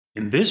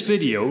In this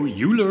video,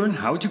 you learn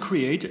how to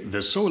create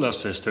the solar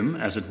system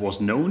as it was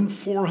known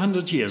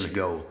 400 years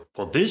ago.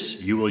 For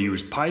this, you will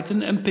use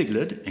Python and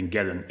Pyglet and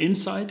get an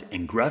insight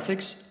in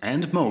graphics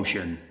and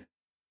motion.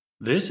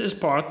 This is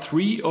part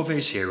 3 of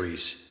a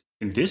series.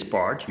 In this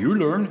part, you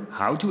learn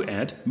how to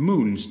add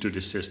moons to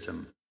the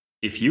system.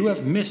 If you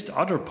have missed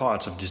other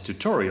parts of this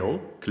tutorial,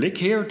 click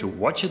here to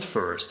watch it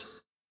first.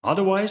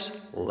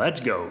 Otherwise,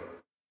 let's go!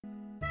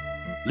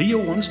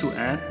 Leo wants to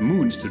add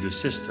moons to the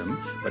system,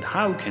 but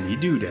how can he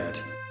do that?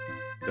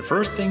 The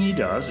first thing he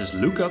does is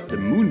look up the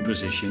moon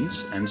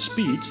positions and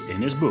speeds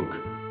in his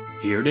book.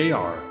 Here they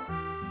are.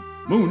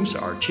 Moons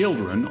are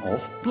children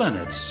of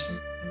planets.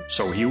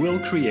 So he will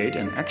create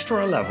an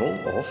extra level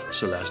of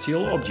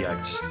celestial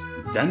objects,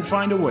 then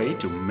find a way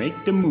to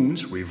make the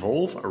moons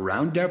revolve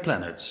around their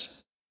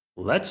planets.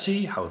 Let's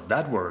see how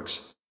that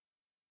works.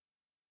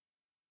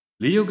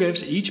 Leo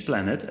gives each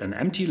planet an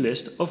empty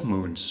list of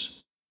moons.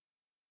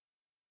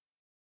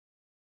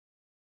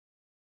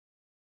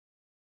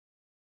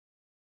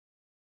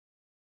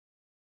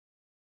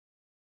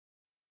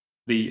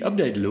 The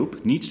update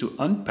loop needs to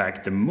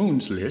unpack the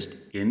moons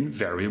list in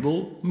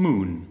variable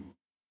moon.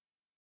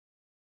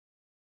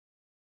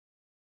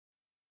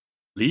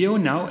 Leo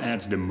now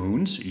adds the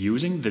moons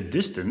using the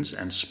distance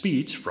and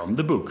speeds from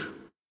the book.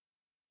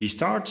 He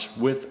starts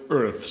with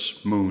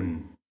Earth's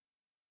moon.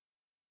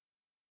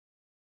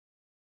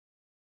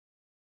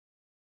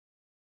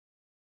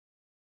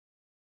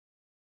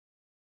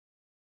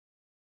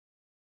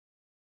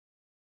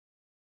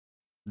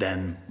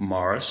 Then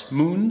Mars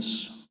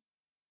moons.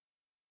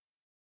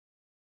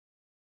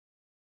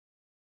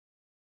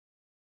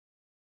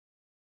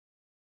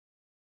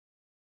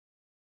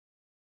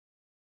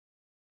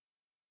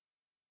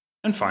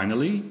 And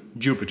finally,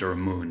 Jupiter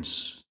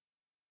moons.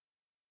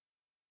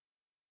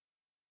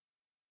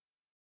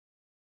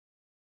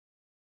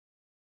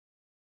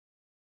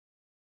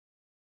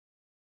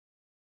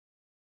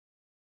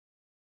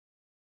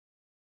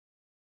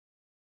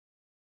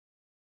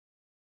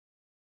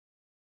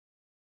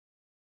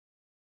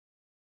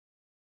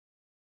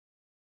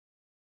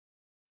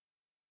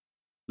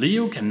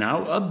 Leo can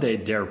now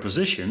update their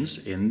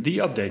positions in the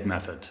update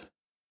method.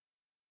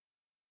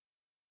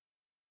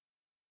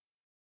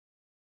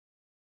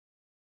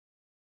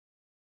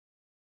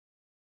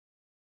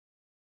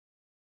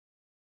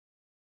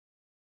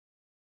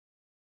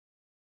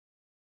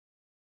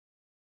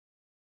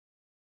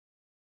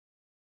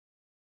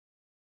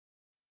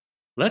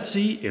 Let's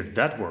see if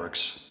that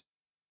works.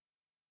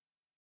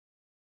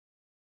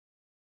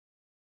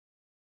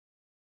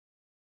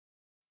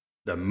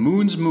 The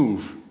moons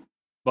move.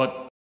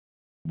 But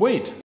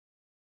wait,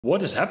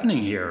 what is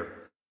happening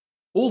here?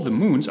 All the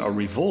moons are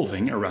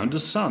revolving around the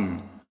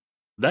sun.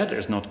 That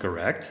is not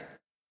correct.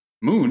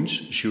 Moons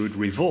should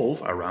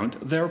revolve around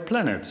their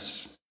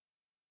planets.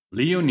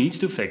 Leo needs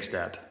to fix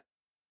that.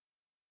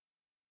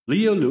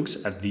 Leo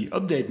looks at the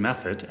update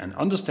method and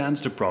understands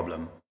the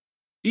problem.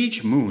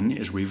 Each moon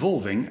is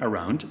revolving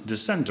around the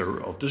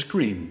center of the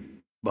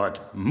screen,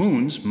 but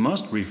moons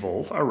must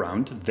revolve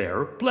around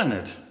their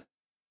planet.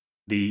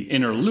 The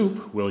inner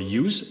loop will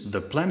use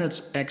the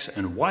planet's x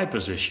and y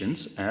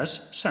positions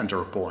as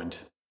center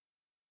point.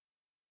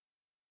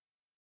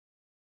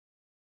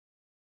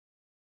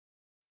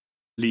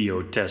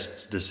 Leo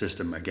tests the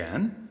system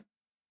again.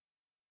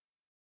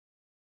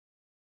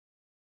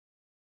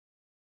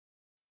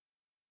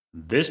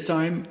 This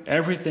time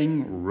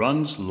everything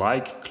runs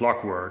like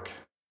clockwork.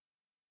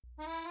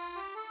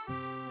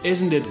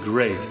 Isn't it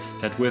great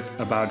that with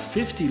about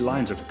 50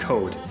 lines of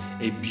code,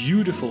 a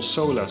beautiful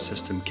solar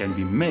system can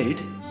be made?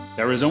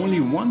 There is only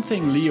one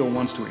thing Leo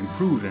wants to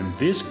improve in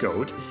this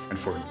code, and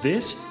for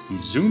this he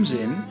zooms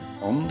in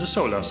on the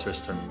solar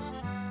system.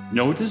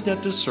 Notice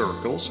that the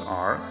circles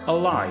are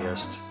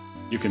aliased.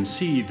 You can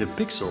see the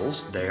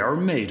pixels they are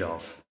made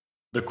of.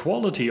 The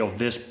quality of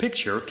this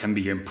picture can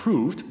be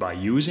improved by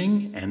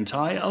using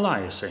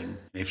anti-aliasing.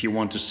 If you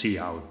want to see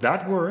how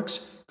that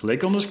works,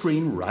 click on the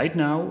screen right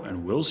now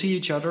and we'll see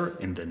each other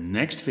in the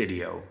next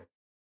video.